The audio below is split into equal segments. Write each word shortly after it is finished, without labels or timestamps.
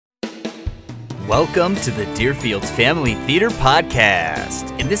Welcome to the Deerfield Family Theater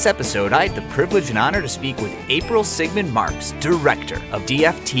Podcast. In this episode, I had the privilege and honor to speak with April Sigman-Marx, director of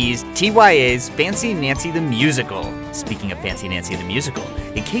DFT's TYA's Fancy Nancy the Musical. Speaking of Fancy Nancy the Musical,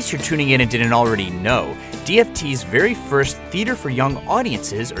 in case you're tuning in and didn't already know, DFT's very first Theater for Young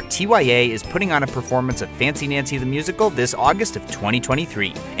Audiences, or TYA, is putting on a performance of Fancy Nancy the Musical this August of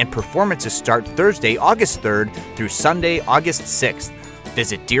 2023, and performances start Thursday, August 3rd through Sunday, August 6th.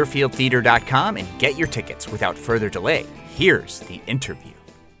 Visit DeerfieldTheater.com and get your tickets. Without further delay, here's the interview.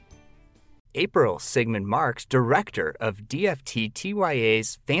 April Sigman-Marx, director of DFT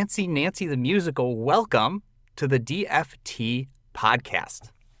TYA's Fancy Nancy the Musical. Welcome to the DFT podcast.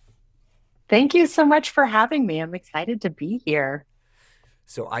 Thank you so much for having me. I'm excited to be here.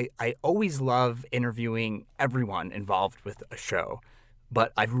 So I always love interviewing everyone involved with a show,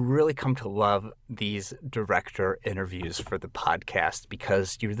 but I've really come to love these director interviews for the podcast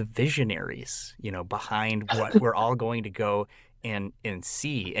because you're the visionaries, behind what we're all going to go and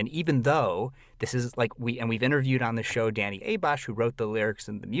see. And even though this is we've interviewed on the show Danny Abosh, who wrote the lyrics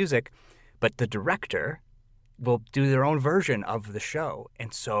and the music, but the director will do their own version of the show.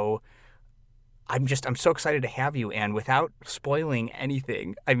 And so I'm so excited to have you. And without spoiling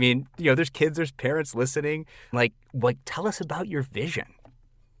anything, I mean, there's kids, there's parents listening. Like tell us about your vision.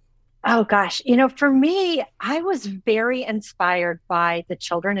 Oh gosh, for me, I was very inspired by the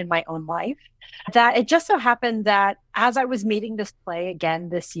children in my own life. That it just so happened that as I was meeting this play again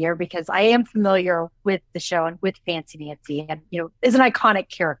this year, because I am familiar with the show and with Fancy Nancy, and is an iconic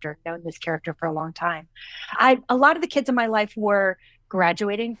character, known this character for a long time. A lot of the kids in my life were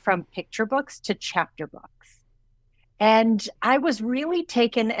graduating from picture books to chapter books. And I was really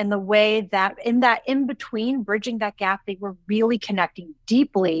taken in the way that in between, bridging that gap, they were really connecting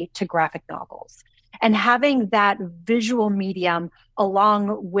deeply to graphic novels and having that visual medium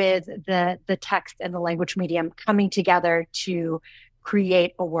along with the text and the language medium coming together to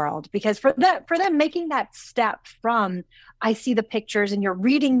create a world. Because for them making that step from I see the pictures and you're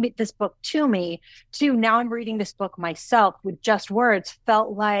reading this book to me to now I'm reading this book myself with just words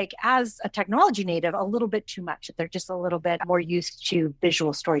felt like, as a technology native, a little bit too much. They're just a little bit more used to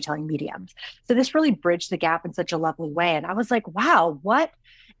visual storytelling mediums. So this really bridged the gap in such a lovely way. And I was like, wow, what?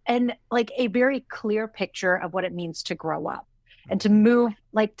 And like a very clear picture of what it means to grow up and to move,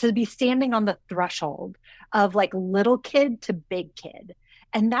 to be standing on the threshold of little kid to big kid.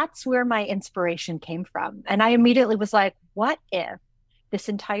 And that's where my inspiration came from. And I immediately was like, what if this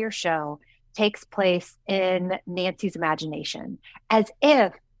entire show takes place in Nancy's imagination, as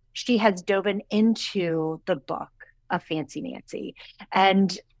if she has dove into the book of Fancy Nancy?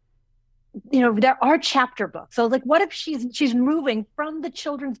 And there are chapter books. So what if she's moving from the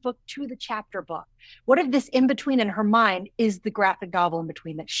children's book to the chapter book? What if this in between in her mind is the graphic novel in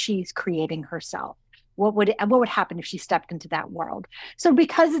between that she's creating herself? What would happen if she stepped into that world? So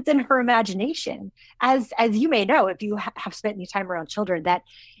because it's in her imagination, as you may know, if you have spent any time around children, that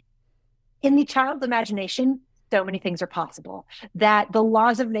in the child's imagination, so many things are possible, that the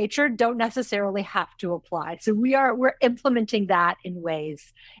laws of nature don't necessarily have to apply. So we're implementing that in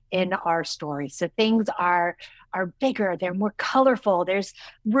ways in our story. So things are bigger, they're more colorful. There's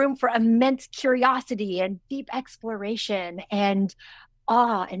room for immense curiosity and deep exploration and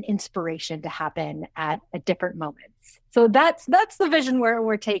awe and inspiration to happen at different moments. So that's the vision where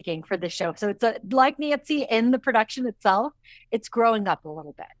we're taking for the show. So it's like Nancy in the production itself, it's growing up a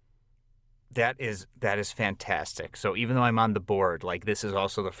little bit. That is fantastic. So even though I'm on the board, this is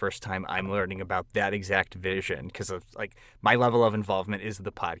also the first time I'm learning about that exact vision, because of my level of involvement is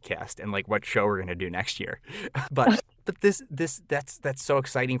the podcast and what show we're going to do next year. But that's so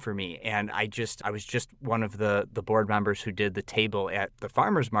exciting for me. And I was just one of the board members who did the table at the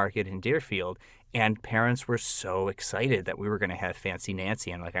farmers market in Deerfield, and parents were so excited that we were going to have Fancy Nancy.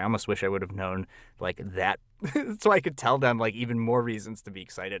 And I almost wish I would have known that so I could tell them even more reasons to be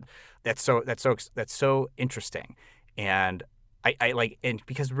excited. That's so interesting. And and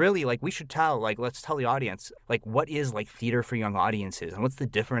because really we should tell let's tell the audience what is theater for young audiences, and what's the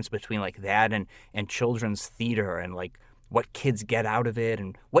difference between that and children's theater, and what kids get out of it,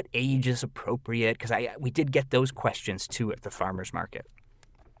 and what age is appropriate, because we did get those questions too at the farmers market.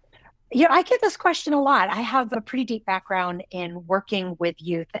 I get this question a lot. I have a pretty deep background in working with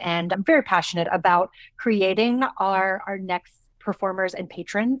youth, and I'm very passionate about creating our next performers and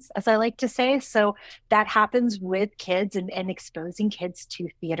patrons, as I like to say. So that happens with kids and exposing kids to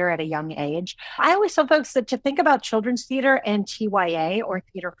theater at a young age. I always tell folks that to think about children's theater and TYA, or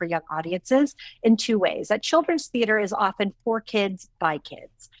theater for young audiences, in two ways. That children's theater is often for kids by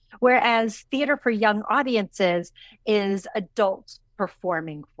kids, whereas theater for young audiences is adults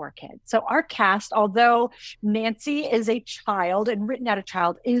performing for kids. So our cast, although Nancy is a child and written at a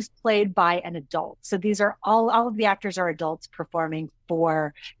child, is played by an adult. So these are all of the actors are adults performing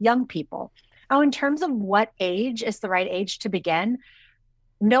for young people. Now, in terms of what age is the right age to begin,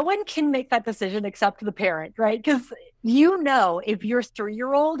 no one can make that decision except the parent, right? Because if your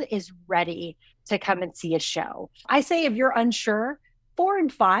 3-year-old is ready to come and see a show. I say if you're unsure, 4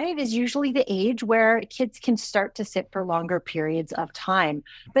 and 5 is usually the age where kids can start to sit for longer periods of time.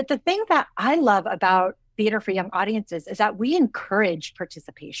 But the thing that I love about theater for young audiences is that we encourage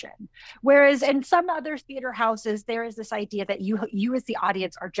participation. Whereas in some other theater houses, there is this idea that you as the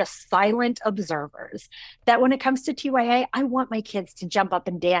audience are just silent observers. That when it comes to TYA, I want my kids to jump up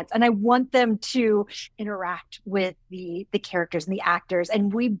and dance, and I want them to interact with the characters and the actors,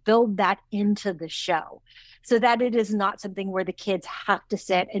 and we build that into the show so that it is not something where the kids have to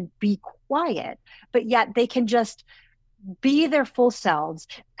sit and be quiet, but yet they can just be their full selves,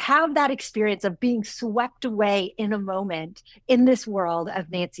 have that experience of being swept away in a moment in this world of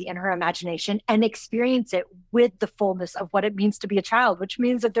Nancy and her imagination, and experience it with the fullness of what it means to be a child, which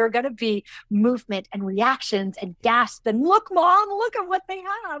means that there are going to be movement and reactions and gasps and look, mom, look at what they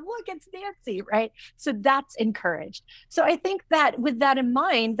have. Look, it's Nancy, right? So that's encouraged. So I think that with that in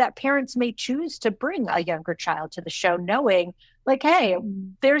mind, that parents may choose to bring a younger child to the show, knowing like, hey,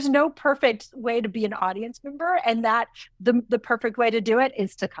 there's no perfect way to be an audience member, and that the perfect way to do it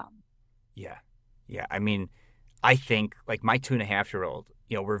is to come. Yeah. Yeah. I mean, I think like my 2.5-year-old,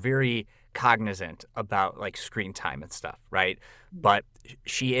 we're very cognizant about like screen time and stuff, right? But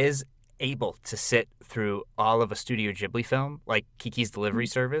she is able to sit through all of a Studio Ghibli film, like Kiki's Delivery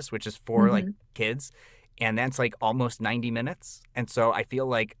Service, which is for like kids. And that's like almost 90 minutes. And so I feel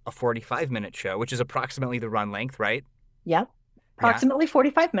like a 45-minute show, which is approximately the run length, right? Yep. Approximately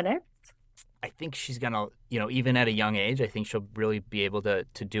 45 minutes. I think she's going to, even at a young age, I think she'll really be able to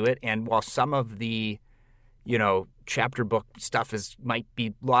do it. And while some of the, chapter book stuff might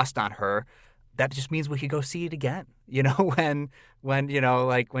be lost on her, that just means we could go see it again, when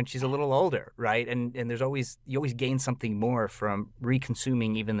when she's a little older, right? And you always gain something more from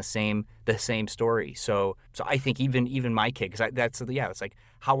reconsuming even the same story. So I think even my kid, because it's like,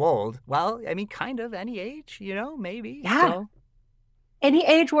 how old? Well, I mean, kind of any age, maybe. Yeah. So. Any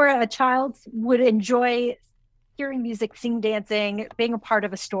age where a child would enjoy hearing music, sing, dancing, being a part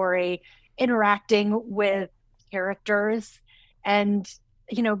of a story, interacting with characters, and,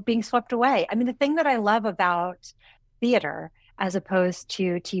 being swept away. I mean, the thing that I love about theater as opposed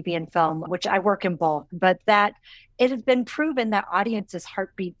to TV and film, which I work in both, but that it has been proven that audiences'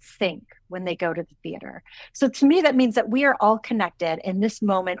 heartbeats sync when they go to the theater. So to me, that means that we are all connected in this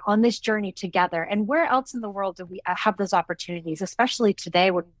moment on this journey together. And where else in the world do we have those opportunities, especially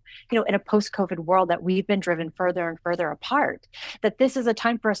today when, in a post-COVID world that we've been driven further and further apart, that this is a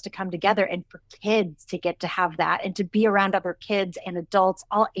time for us to come together and for kids to get to have that and to be around other kids and adults,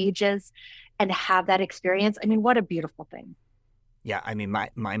 all ages, and have that experience. I mean, what a beautiful thing. Yeah, I mean,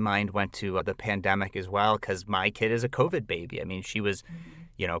 my mind went to the pandemic as well, because my kid is a COVID baby. I mean, she was,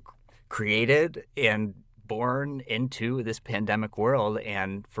 created and born into this pandemic world.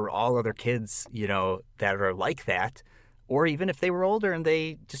 And for all other kids, that are like that, or even if they were older and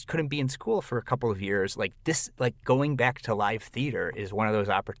they just couldn't be in school for a couple of years, like going back to live theater is one of those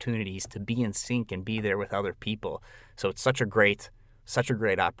opportunities to be in sync and be there with other people. So it's such a great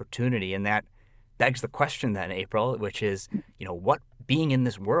opportunity. And that begs the question then, April, which is, what being in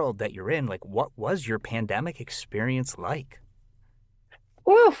this world that you're in, like, what was your pandemic experience like?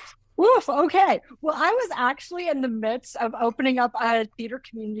 Woof. Okay. Well, I was actually in the midst of opening up a theater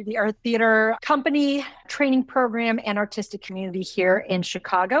community or theater company training program and artistic community here in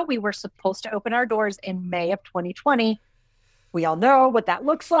Chicago. We were supposed to open our doors in May of 2020. We all know what that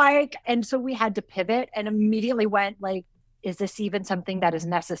looks like. And so we had to pivot and immediately went like, is this even something that is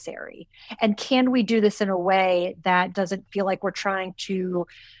necessary? And can we do this in a way that doesn't feel like we're trying to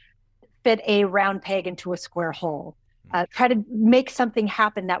fit a round peg into a square hole? Try to make something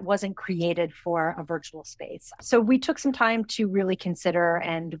happen that wasn't created for a virtual space. So we took some time to really consider,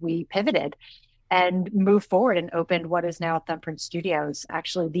 and we pivoted and moved forward and opened what is now Thumbprint Studios.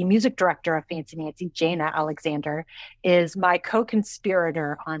 Actually, the music director of Fancy Nancy, Jana Alexander, is my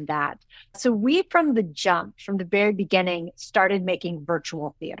co-conspirator on that. So we, from the very beginning, started making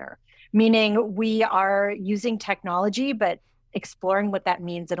virtual theater, meaning we are using technology, but exploring what that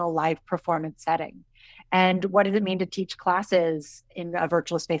means in a live performance setting. And what does it mean to teach classes in a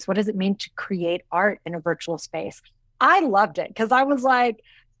virtual space? What does it mean to create art in a virtual space? I loved it because I was like,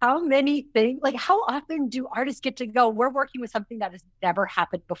 how often do artists get to go, we're working with something that has never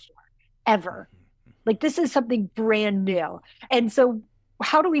happened before, ever. Like this is something brand new. And so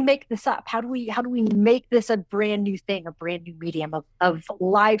how do we make this up? How do we make this a brand new thing, a brand new medium of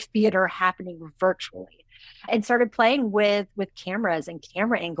live theater happening virtually? And started playing with cameras and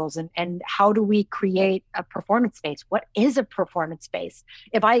camera angles and how do we create a performance space? What is a performance space?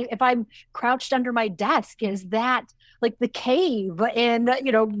 If I'm crouched under my desk, is that like the cave in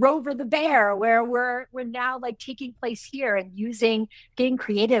Rover the Bear, where we're now like taking place here and using getting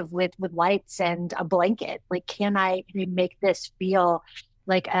creative with lights and a blanket? Like, can I make this feel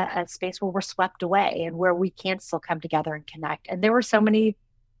like a space where we're swept away and where we can still come together and connect? And there were so many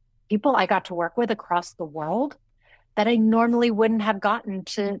people I got to work with across the world that I normally wouldn't have gotten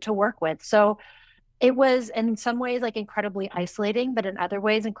to work with. So it was in some ways like incredibly isolating, but in other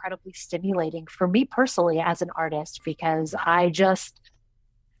ways incredibly stimulating for me personally as an artist, because I just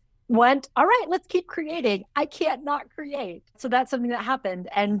went, all right, let's keep creating. I can't not create. So that's something that happened.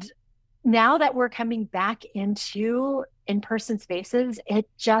 And now that we're coming back into in-person spaces, it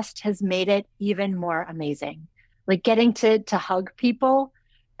just has made it even more amazing. Like getting to hug people.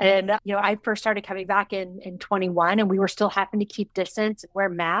 And I first started coming back in 21, and we were still having to keep distance and wear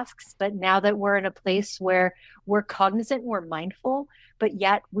masks. But now that we're in a place where we're cognizant, we're mindful, but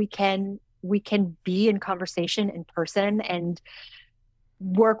yet we can be in conversation in person and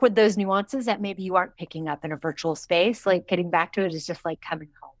work with those nuances that maybe you aren't picking up in a virtual space. Like getting back to it is just like coming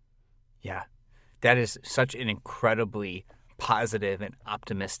home. Yeah, that is such an incredibly positive and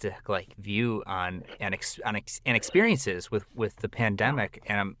optimistic like view on and experiences with the pandemic,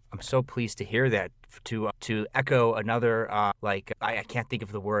 and I'm so pleased to hear that. To echo another I can't think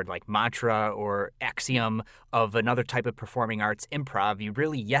of the word, like mantra or axiom of another type of performing arts, improv. You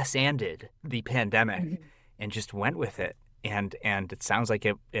really yes-anded the pandemic Mhm. and just went with it, and it sounds like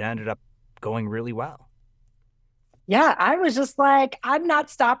it ended up going really well. Yeah, I was just like, I'm not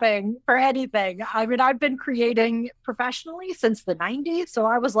stopping for anything. I mean, I've been creating professionally since the 90s. So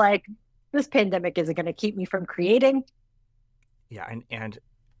I was like, this pandemic isn't going to keep me from creating. Yeah, and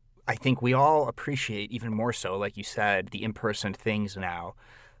I think we all appreciate even more so, like you said, the in-person things now,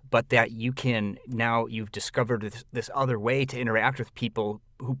 but that you can now you've discovered this other way to interact with people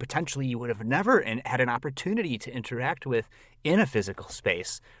who potentially you would have never had an opportunity to interact with in a physical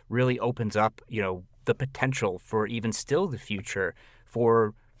space. Really opens up, the potential for even still the future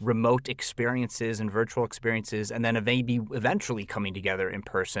for remote experiences and virtual experiences, and then maybe eventually coming together in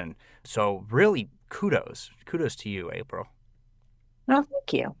person. So really kudos to you, April. No,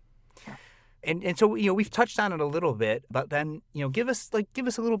 thank you. And so we've touched on it a little bit, but then give us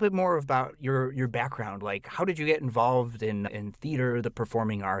a little bit more about your background. Like, how did you get involved in theater, the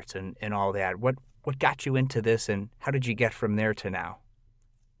performing arts, and all that? What got you into this, and how did you get from there to now?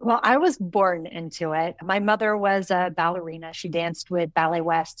 Well, I was born into it. My mother was a ballerina. She danced with Ballet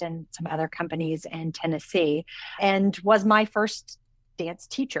West and some other companies in Tennessee and was my first dance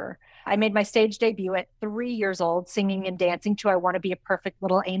teacher. I made my stage debut at 3 years old, singing and dancing to I Want to Be a Perfect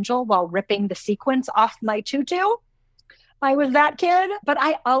Little Angel while ripping the sequins off my tutu. I was that kid, but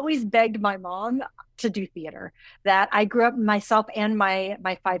I always begged my mom to do theater. That I grew up myself and my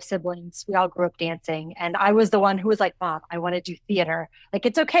five siblings, we all grew up dancing, and I was the one who was like, "Mom, I want to do theater. Like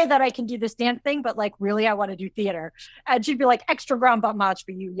it's okay that I can do this dance thing, but like really I want to do theater." And she'd be like, "Extra ground butt match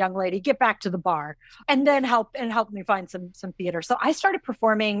for you, young lady. Get back to the bar." And then help me find some theater. So I started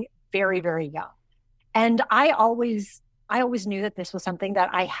performing very, very young. And I always knew that this was something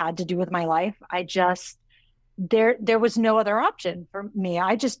that I had to do with my life. I just there was no other option for me.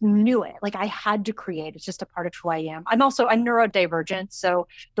 I just knew it. Like I had to create. It's just a part of who I am. I'm neurodivergent, so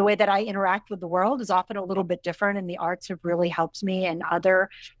the way that I interact with the world is often a little bit different, and the arts have really helped me in other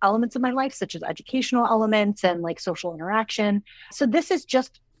elements of my life, such as educational elements and like social interaction. So this is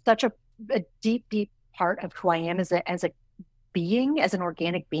just such a deep, deep part of who I am as a being, as an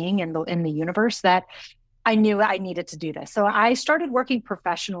organic being in the universe, that I knew I needed to do this. So I started working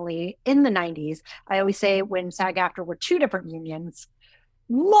professionally in the 90s. I always say when SAG-AFTRA were two different unions,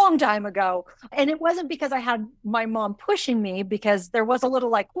 long time ago. And it wasn't because I had my mom pushing me, because there was a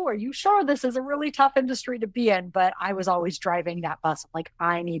little like, oh, are you sure this is a really tough industry to be in? But I was always driving that bus. Like,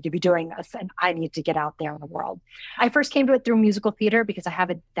 I need to be doing this and I need to get out there in the world. I first came to it through musical theater because I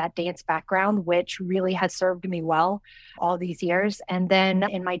have that dance background, which really has served me well all these years. And then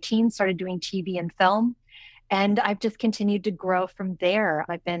in my teens, started doing TV and film. And I've just continued to grow from there.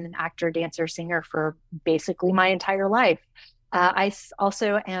 I've been an actor, dancer, singer for basically my entire life.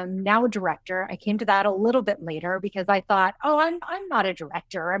 Also am now a director. I came to that a little bit later because I thought, oh, I'm not a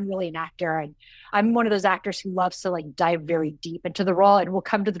director. I'm really an actor, and I'm one of those actors who loves to like dive very deep into the role and will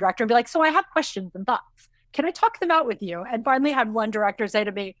come to the director and be like, so I have questions and thoughts. Can I talk them out with you? And finally had one director say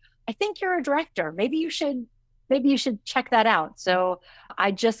to me, I think you're a director. Maybe you should check that out. So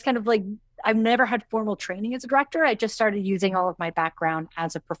I just kind of like, I've never had formal training as a director. I just started using all of my background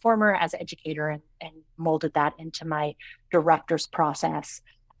as a performer, as an educator, and molded that into my director's process.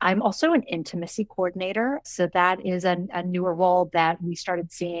 I'm also an intimacy coordinator. So that is a newer role that we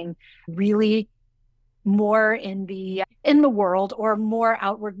started seeing really more in the world, or more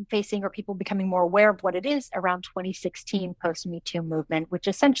outward facing, or people becoming more aware of what it is around 2016 post Me Too movement, which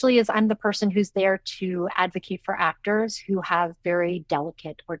essentially is I'm the person who's there to advocate for actors who have very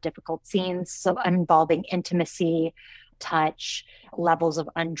delicate or difficult scenes, so involving intimacy, touch, levels of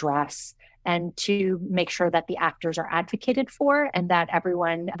undress, and to make sure that the actors are advocated for, and that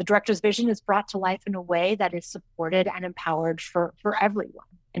the director's vision is brought to life in a way that is supported and empowered for everyone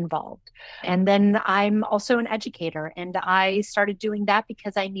involved. And then I'm also an educator, and I started doing that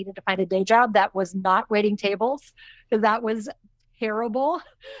because I needed to find a day job that was not waiting tables, because that was terrible.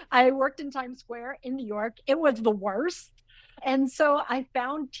 I worked in Times Square in New York. It was the worst. And so I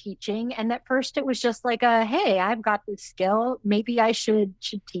found teaching, and at first it was just like hey, I've got this skill, maybe I should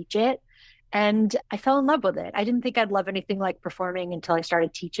teach it. And I fell in love with it. I didn't think I'd love anything like performing until I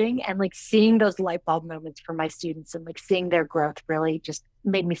started teaching, and like seeing those light bulb moments for my students and like seeing their growth really just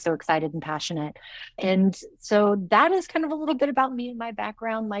made me so excited and passionate. And so that is kind of a little bit about me and my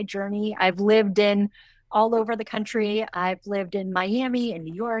background, my journey. I've lived in all over the country. I've lived in Miami and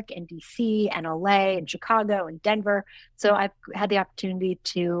New York and DC and LA and Chicago and Denver. So I've had the opportunity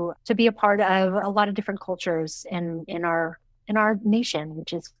to be a part of a lot of different cultures in our nation,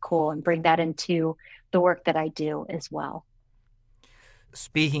 which is cool, and bring that into the work that I do as well.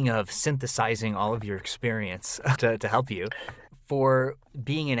 Speaking of synthesizing all of your experience to help you, for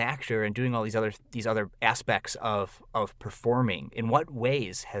being an actor and doing all these other aspects of performing, in what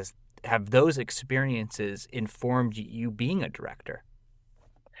ways have those experiences informed you being a director?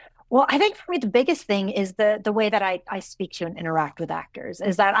 Well, I think for me, the biggest thing is the way that I speak to and interact with actors,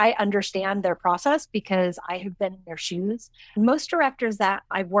 is that I understand their process because I have been in their shoes. Most directors that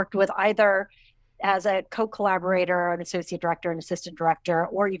I've worked with, either as a co-collaborator, an associate director, an assistant director,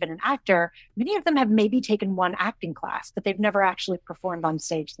 or even an actor, many of them have maybe taken one acting class, but they've never actually performed on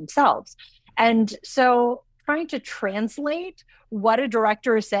stage themselves. And so trying to translate what a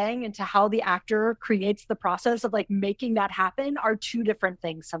director is saying into how the actor creates the process of like making that happen are two different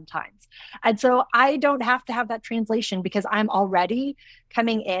things sometimes. And so I don't have to have that translation because I'm already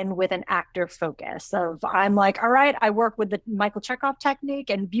coming in with an actor focus of I'm like, all right, I work with the Michael Chekhov technique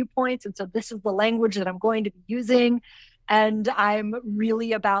and viewpoints. And so this is the language that I'm going to be using. And I'm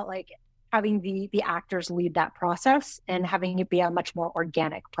really about like having the actors lead that process and having it be a much more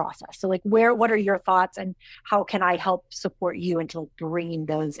organic process. So like what are your thoughts and how can I help support you into bringing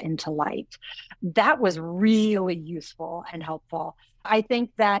those into light? That was really useful and helpful. I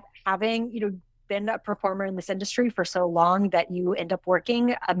think that having, been a performer in this industry for so long that you end up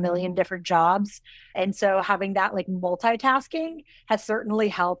working a million different jobs. And so having that like multitasking has certainly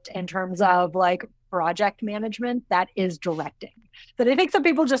helped in terms of like project management that is directing. But I think some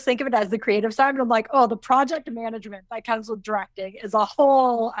people just think of it as the creative side. And I'm like, oh, the project management that comes with directing is a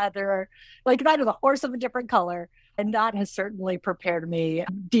whole other, like that is a horse of a different color. And that has certainly prepared me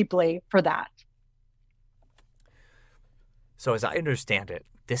deeply for that. So as I understand it,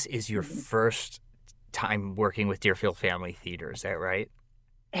 this is your first time working with Deerfield Family Theater. Is that right?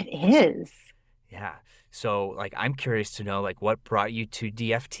 It is. Yeah. So like I'm curious to know like what brought you to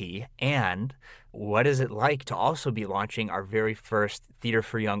DFT, and what is it like to also be launching our very first Theater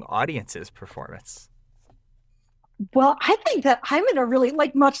for Young Audiences performance? Well, I think that I'm in a really,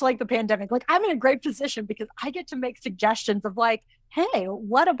 like, much like the pandemic, like, I'm in a great position because I get to make suggestions of, like, hey,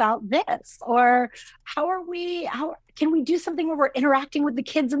 what about this? Or how can we do something where we're interacting with the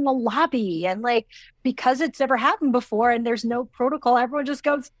kids in the lobby? And, like, because it's never happened before and there's no protocol, everyone just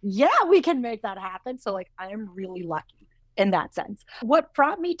goes, yeah, we can make that happen. So, like, I'm really lucky in that sense. What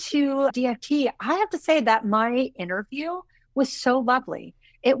brought me to DFT, I have to say that my interview was so lovely.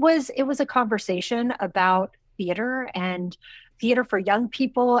 It was a conversation about theater and theater for young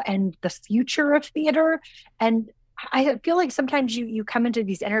people and the future of theater. And I feel like sometimes you come into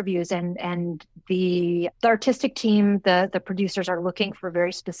these interviews and the artistic team, the producers are looking for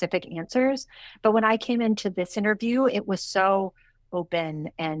very specific answers. But when I came into this interview, it was so open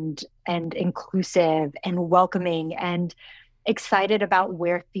and inclusive and welcoming and excited about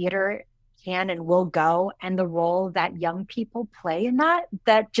where theater can and will go and the role that young people play in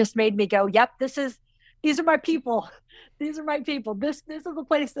that just made me go, yep, these are my people. These are my people. This is the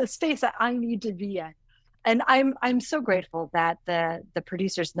place, the space that I need to be in. And I'm so grateful that the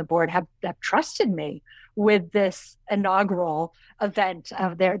producers and the board have trusted me with this inaugural event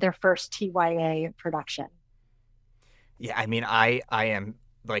of their first TYA production. Yeah, I mean, I am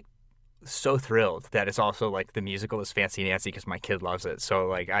like so thrilled that it's also like the musical is Fancy Nancy because my kid loves it. So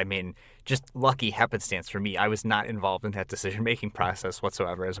like, I mean, just lucky happenstance for me. I was not involved in that decision making process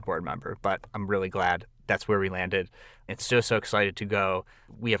whatsoever as a board member, but I'm really glad that's where we landed. It's so excited to go.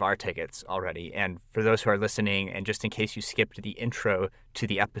 We have our tickets already. And for those who are listening, and just in case you skipped the intro to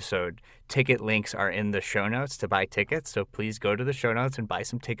the episode, ticket links are in the show notes to buy tickets. So please go to the show notes and buy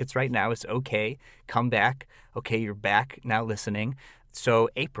some tickets right now. It's okay. Come back. Okay, you're back now listening. So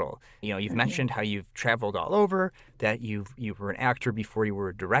April, you've mentioned how you've traveled all over, that you were an actor before you were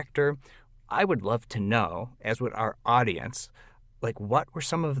a director. I would love to know, as would our audience, like what were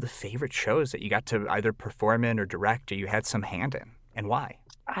some of the favorite shows that you got to either perform in or direct or you had some hand in, and why?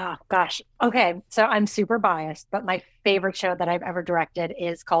 Oh gosh. Okay. So I'm super biased, but my favorite show that I've ever directed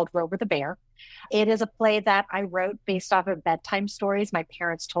is called Rover the Bear. It is a play that I wrote based off of bedtime stories my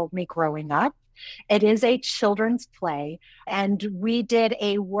parents told me growing up. It is a children's play, and we did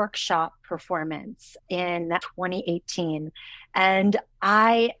a workshop performance in 2018. And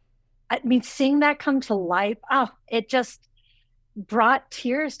I mean, seeing that come to life, oh, it just brought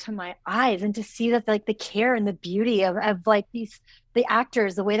tears to my eyes. And to see that like the care and the beauty of like these the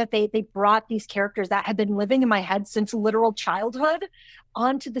actors, the way that they brought these characters that had been living in my head since literal childhood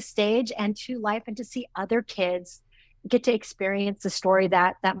onto the stage and to life, and to see other kids get to experience the story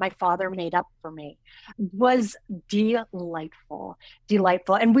that my father made up for me was delightful.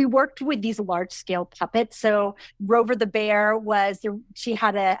 And we worked with these large scale puppets. So Rover the bear she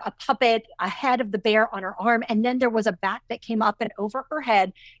had a puppet, a head of the bear on her arm, and then there was a back that came up and over her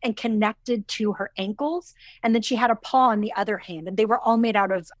head and connected to her ankles, and then she had a paw on the other hand, and they were all made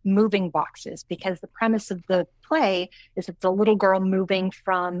out of moving boxes, because the premise of the play is it's a little girl moving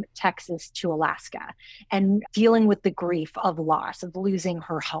from Texas to Alaska and dealing with the grief of loss, of losing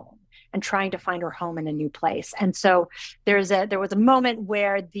her home and trying to find her home in a new place. And so there was a moment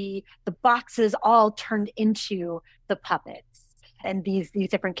where the boxes all turned into the puppets and these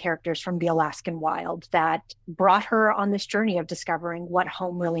different characters from the Alaskan wild that brought her on this journey of discovering what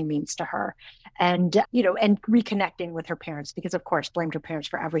home really means to her, and and reconnecting with her parents, because of course blamed her parents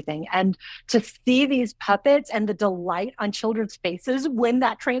for everything. And to see these puppets and the delight on children's faces when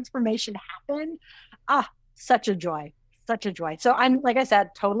that transformation happened, such a joy. Such a joy. So I'm, like I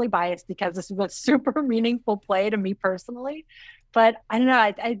said, totally biased because this is a super meaningful play to me personally. But I don't know,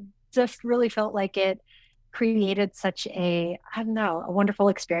 I just really felt like it created such I don't know, a wonderful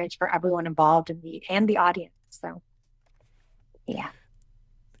experience for everyone involved and the audience. So yeah.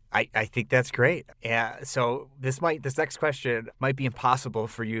 I think that's great. Yeah. So this next question might be impossible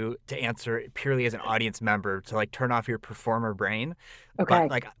for you to answer purely as an audience member, to like turn off your performer brain. But Okay.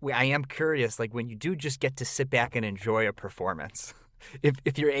 like I am curious, like when you do just get to sit back and enjoy a performance,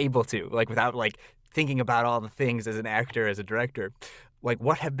 if you're able to, like without like thinking about all the things as an actor, as a director, like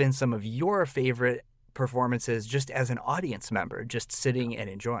what have been some of your favorite performances just as an audience member, just sitting and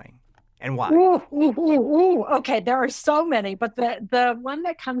enjoying, and why? Ooh, ooh, ooh, ooh. Okay, there are so many, but the one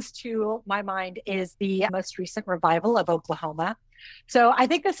that comes to my mind is the most recent revival of Oklahoma. So I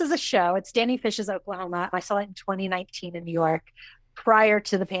think this is a show. It's Danny Fish's Oklahoma. I saw it in 2019 in New York, prior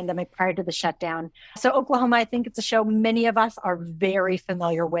to the pandemic, prior to the shutdown. So Oklahoma, I think it's a show many of us are very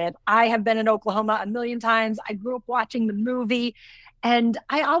familiar with. I have been in Oklahoma a million times. I grew up watching the movie, and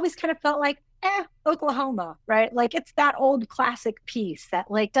I always kind of felt like, Oklahoma, right? Like it's that old classic piece that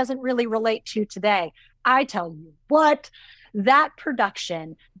like doesn't really relate to today. I tell you what, that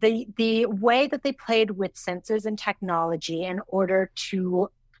production, the way that they played with senses and technology in order to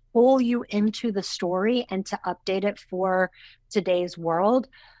pull you into the story and to update it for today's world,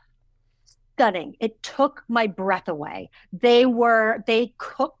 stunning. It took my breath away. They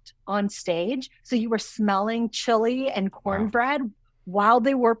cooked on stage, so you were smelling chili and Wow. cornbread while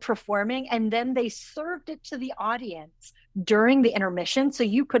they were performing, and then they served it to the audience during the intermission, so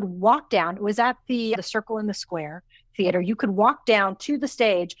you could walk down. It was at the Circle in the Square theater. You could walk down to the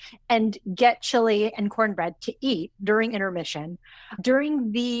stage and get chili and cornbread to eat during intermission.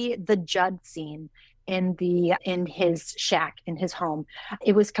 During the Judd scene in his shack, in his home,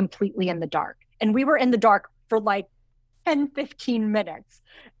 it was completely in the dark, and we were in the dark for like 10-15 minutes.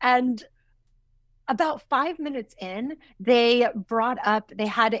 And about 5 minutes in, they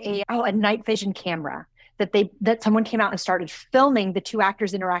had a night vision camera that someone came out and started filming the two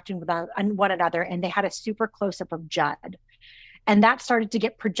actors interacting with one another, and they had a super close up of Judd. And that started to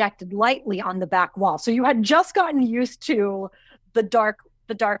get projected lightly on the back wall. So you had just gotten used to the dark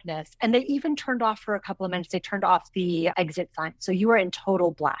the darkness. And they even turned off for a couple of minutes, they turned off the exit sign. So you were in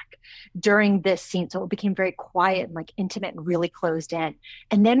total black during this scene. So it became very quiet and like intimate and really closed in.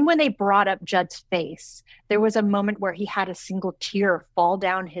 And then when they brought up Judd's face, there was a moment where he had a single tear fall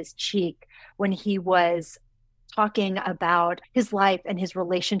down his cheek when he was talking about his life and his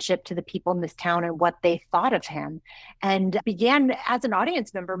relationship to the people in this town and what they thought of him, and began as an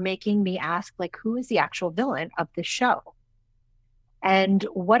audience member making me ask, like, who is the actual villain of this show, and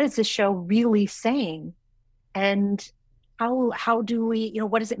what is this show really saying, and how do we,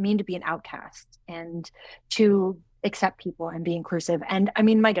 what does it mean to be an outcast and to accept people and be inclusive. And I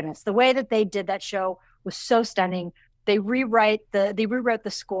mean, my goodness, the way that they did that show was so stunning. They rewrote the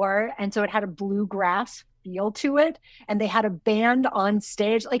score, and so it had a bluegrass feel to it, and they had a band on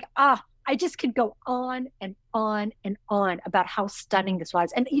stage. Like, I just could go on and on and on about how stunning this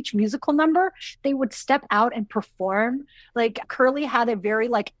was. And each musical number, they would step out and perform. Like Curly had a very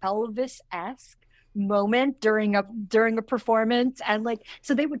like Elvis-esque moment during a performance, and like,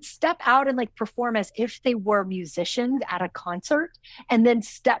 so they would step out and like perform as if they were musicians at a concert, and then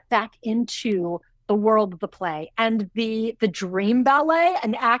step back into the world of the play. And the Dream Ballet,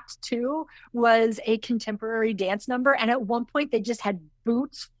 and Act Two, was a contemporary dance number. And at one point, they just had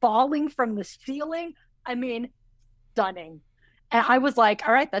boots falling from the ceiling. I mean, stunning. And I was like,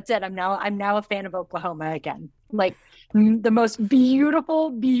 all right, that's it. I'm now a fan of Oklahoma again. Like the most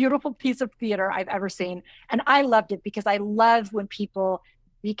beautiful, beautiful piece of theater I've ever seen. And I loved it because I love when people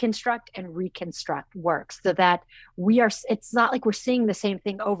deconstruct and reconstruct works, so that it's not like we're seeing the same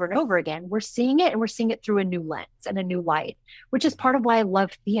thing over and over again. We're seeing it, and we're seeing it through a new lens and a new light, which is part of why I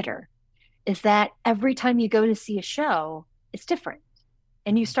love theater, is that every time you go to see a show, it's different.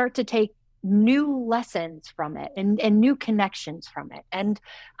 And you start to take new lessons from it and new connections from it. And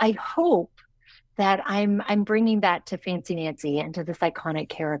I hope that I'm bringing that to Fancy Nancy and to this iconic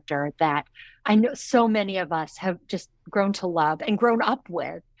character that I know so many of us have just grown to love and grown up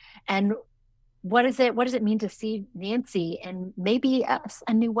with. And what does it mean to see Nancy in maybe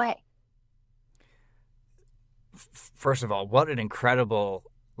a new way? First of all, what an incredible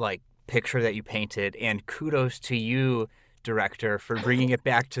like picture that you painted, and kudos to you, director, for bringing it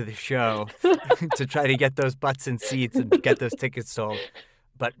back to the show to try to get those butts in seats and get those tickets sold.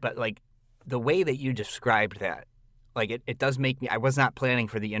 But like the way that you described that, like it does make me, I was not planning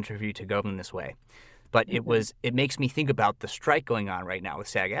for the interview to go in this way, but it makes me think about the strike going on right now with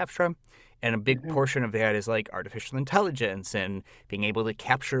SAG-AFTRA. And a big portion of that is like artificial intelligence and being able to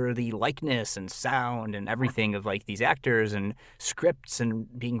capture the likeness and sound and everything of like these actors and scripts and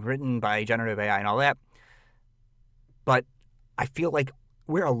being written by generative AI and all that. But I feel like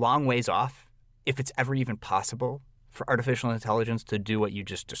we're a long ways off, if it's ever even possible, for artificial intelligence to do what you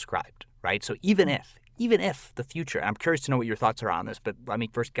just described, right? So even if the future, and I'm curious to know what your thoughts are on this, but let me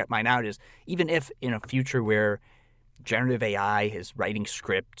first get mine out, is even if in a future where generative AI is writing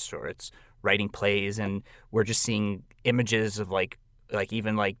scripts or it's writing plays and we're just seeing images of like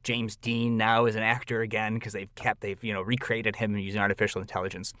even like James Dean now as an actor again because they've recreated him using artificial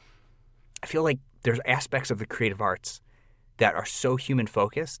intelligence. I feel like there's aspects of the creative arts that are so human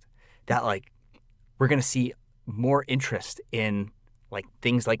focused that like we're going to see more interest in like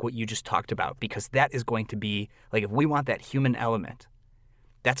things like what you just talked about, because that is going to be like, if we want that human element,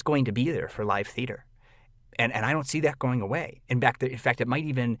 that's going to be there for live theater. And I don't see that going away. In fact, it might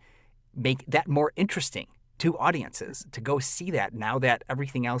even make that more interesting to audiences to go see that now that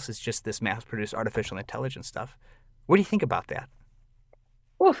everything else is just this mass-produced artificial intelligence stuff. What do you think about that?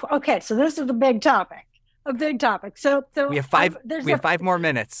 Oof, okay, so this is a big topic. So we have five more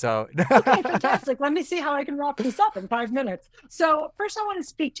minutes. So okay, fantastic. Let me see how I can wrap this up in 5 minutes. So first, I want to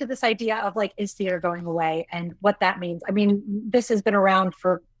speak to this idea of like, is theater going away and what that means. I mean, this has been around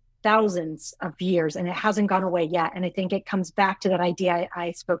for thousands of years and it hasn't gone away yet. And I think it comes back to that idea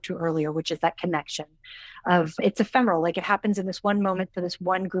I spoke to earlier, which is that connection of it's ephemeral. Like it happens in this one moment for this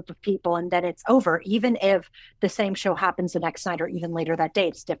one group of people and then it's over. Even if the same show happens the next night or even later that day,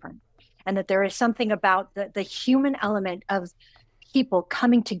 it's different. And that there is something about the human element of people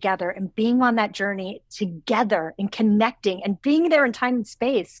coming together and being on that journey together and connecting and being there in time and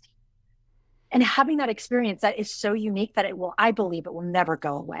space and having that experience that is so unique that I believe it will never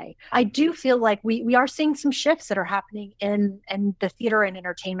go away. I do feel like we are seeing some shifts that are happening in the theater and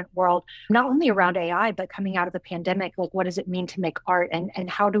entertainment world, not only around AI, but coming out of the pandemic. Like, what does it mean to make art and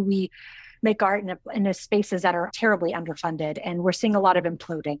how do we make art in spaces that are terribly underfunded? And we're seeing a lot of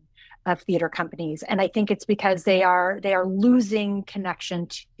imploding of theater companies. And I think it's because they are losing connection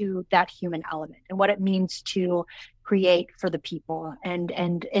to that human element and what it means to create for the people and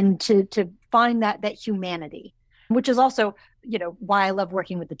to find that humanity, which is also why I love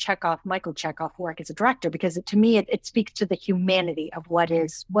working with the Michael Chekhov work as a director, because to me, it speaks to the humanity of what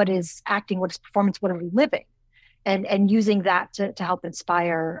is acting, what is performance, what are we living, and using that to help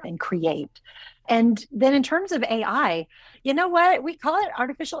inspire and create. And then in terms of AI, you know what? We call it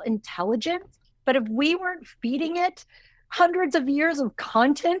artificial intelligence, but if we weren't feeding it hundreds of years of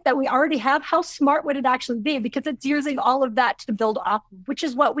content that we already have, how smart would it actually be? Because it's using all of that to build off, which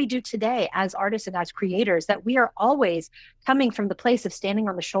is what we do today as artists and as creators, that we are always coming from the place of standing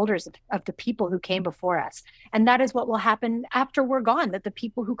on the shoulders of the people who came before us. And that is what will happen after we're gone, that the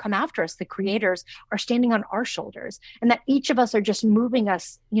people who come after us, the creators, are standing on our shoulders, and that each of us are just moving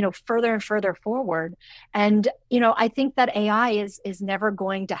us, further and further forward. And, I think that AI is never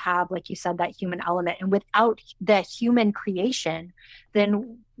going to have, like you said, that human element. And without the human creation,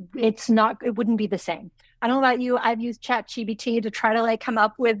 then it wouldn't be the same. I don't know about you. I've used ChatGPT to try to come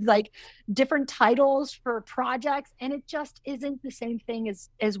up with different titles for projects, and it just isn't the same thing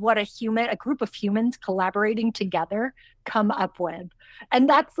as what a group of humans collaborating together come up with. And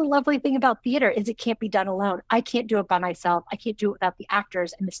that's the lovely thing about theater, is it can't be done alone. I can't do it by myself. I can't do it without the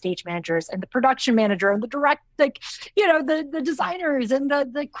actors and the stage managers and the production manager and the designers and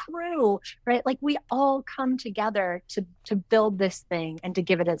the crew, right? We all come together to build this thing and to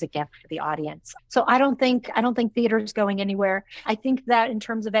give it as a gift for the audience. So I don't think theater is going anywhere. I think that in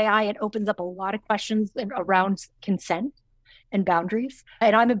terms of AI, it opens up a lot of questions around consent and boundaries.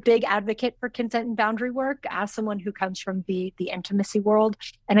 And I'm a big advocate for consent and boundary work as someone who comes from the intimacy world.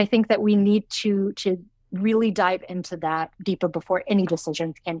 And I think that we need to really dive into that deeper before any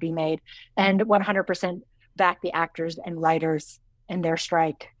decisions can be made, and 100% back the actors and writers in their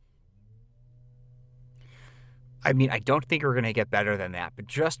strike. I mean, I don't think we're going to get better than that, but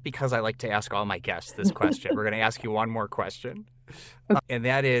just because I like to ask all my guests this question, we're going to ask you one more question. And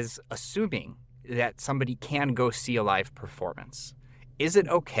that is, assuming that somebody can go see a live performance, is it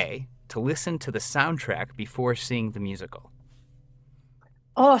okay to listen to the soundtrack before seeing the musical?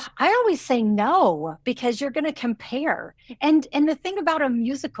 Oh, I always say no, because you're going to compare. And the thing about a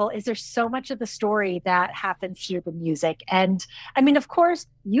musical is there's so much of the story that happens through the music. And I mean, of course,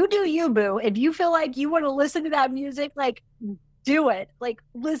 you do you, boo. If you feel like you want to listen to that music, do it.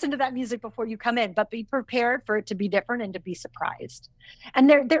 Listen to that music before you come in, but be prepared for it to be different and to be surprised. And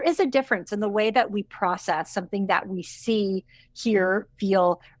there is a difference in the way that we process something that we see, hear,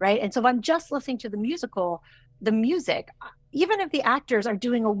 feel, right? And so if I'm just listening to the music, even if the actors are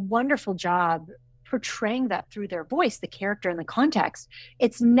doing a wonderful job portraying that through their voice, the character and the context,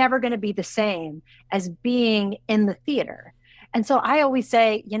 it's never going to be the same as being in the theater. And so I always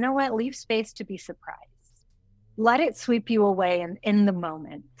say, you know what, leave space to be surprised. Let it sweep you away in the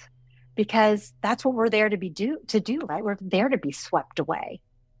moment, because that's what we're there to do, right? We're there to be swept away.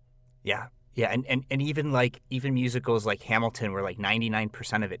 Yeah. Yeah. And even musicals like Hamilton, where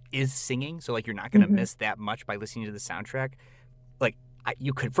 99% of it is singing. So you're not going to miss that much by listening to the soundtrack.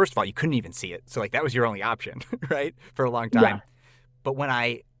 First of all, you couldn't even see it. So that was your only option, right? For a long time. Yeah. But when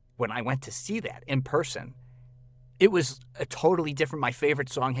I went to see that in person, it was a totally different. My favorite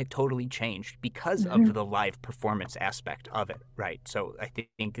song had totally changed because of the live performance aspect of it, right? So I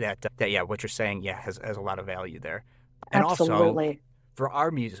think that what you're saying, has a lot of value there. And Absolutely. Also, for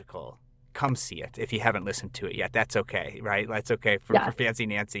our musical, come see it if you haven't listened to it yet. That's okay, right? That's okay for Fancy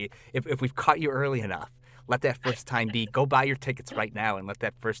Nancy. If we've caught you early enough, let that first time be. Go buy your tickets right now and let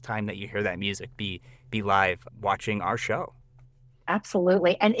that first time that you hear that music be live watching our show.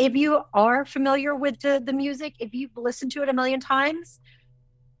 Absolutely. And if you are familiar with the music, if you've listened to it a million times,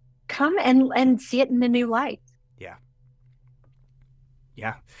 come and see it in a new light. Yeah.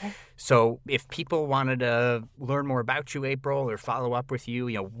 Yeah. So if people wanted to learn more about you, April, or follow up with you,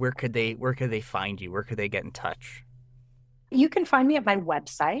 where could they find you? Where could they get in touch? You can find me at my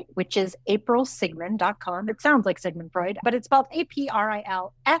website, which is aprilsigman.com. It sounds like Sigmund Freud, but it's spelled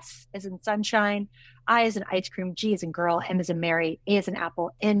APRIL. S as in sunshine, I as in ice cream, G as in girl, M as in Mary, A as in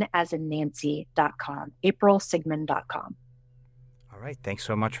apple, N as in Nancy.com. aprilsigman.com. All right. Thanks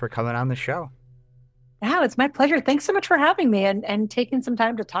so much for coming on the show. Yeah, it's my pleasure. Thanks so much for having me and taking some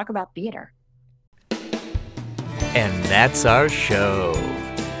time to talk about theater. And that's our show.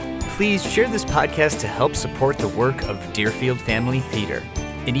 Please share this podcast to help support the work of Deerfield Family Theater.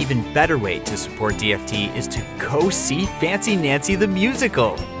 An even better way to support DFT is to go see Fancy Nancy the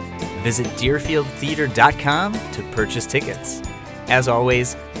Musical. Visit deerfieldtheater.com to purchase tickets. As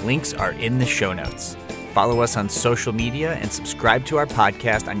always, links are in the show notes. Follow us on social media and subscribe to our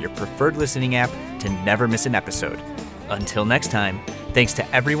podcast on your preferred listening app to never miss an episode. Until next time, thanks to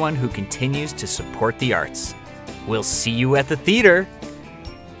everyone who continues to support the arts. We'll see you at the theater.